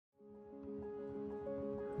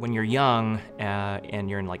When you're young and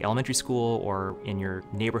you're in like elementary school or in your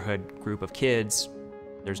neighborhood group of kids,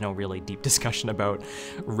 there's no really deep discussion about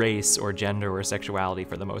race or gender or sexuality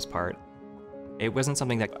for the most part. It wasn't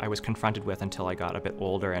something that I was confronted with until I got a bit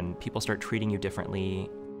older and people start treating you differently.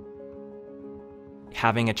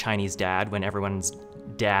 Having a Chinese dad when everyone's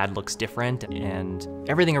dad looks different and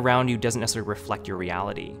everything around you doesn't necessarily reflect your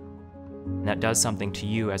reality. And that does something to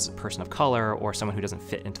you as a person of color or someone who doesn't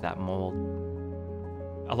fit into that mold.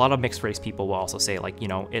 A lot of mixed race people will also say, like, you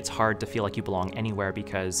know, it's hard to feel like you belong anywhere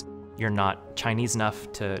because you're not Chinese enough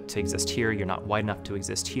to exist here, you're not white enough to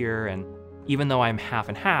exist here. And even though I'm half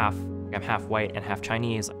and half, I'm half white and half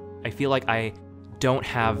Chinese, I feel like I don't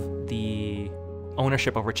have the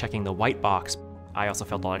ownership over checking the white box. I also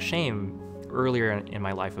felt a lot of shame earlier in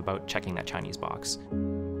my life about checking that Chinese box.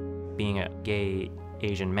 Being a gay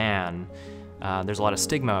Asian man, there's a lot of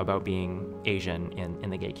stigma about being Asian in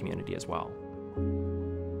the gay community as well.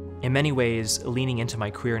 In many ways, leaning into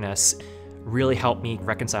my queerness really helped me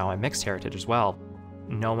reconcile my mixed heritage as well.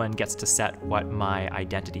 No one gets to set what my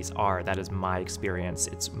identities are. That is my experience.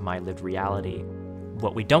 It's my lived reality.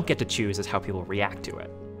 What we don't get to choose is how people react to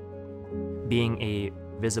it. Being a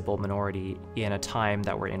visible minority in a time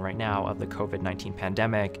that we're in right now of the COVID-19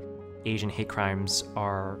 pandemic, Asian hate crimes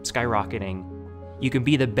are skyrocketing. You can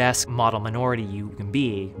be the best model minority you can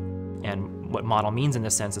be, and what model means in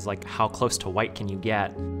this sense is like how close to white can you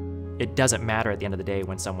get. It doesn't matter at the end of the day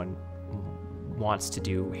when someone wants to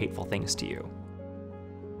do hateful things to you.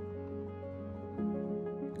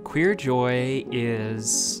 Queer joy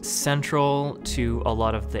is central to a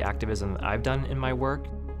lot of the activism that I've done in my work.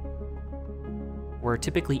 We're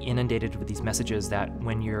typically inundated with these messages that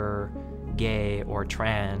when you're gay or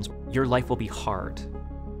trans, your life will be hard.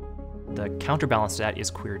 The counterbalance to that is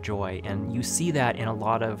queer joy, and you see that in a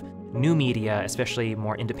lot of new media, especially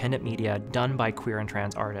more independent media done by queer and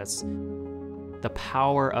trans artists. The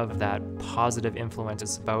power of that positive influence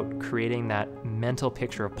is about creating that mental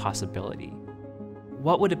picture of possibility.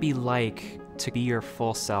 What would it be like to be your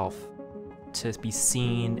full self, to be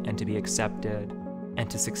seen and to be accepted and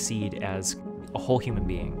to succeed as a whole human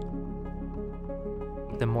being?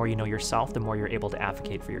 The more you know yourself, the more you're able to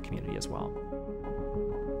advocate for your community as well.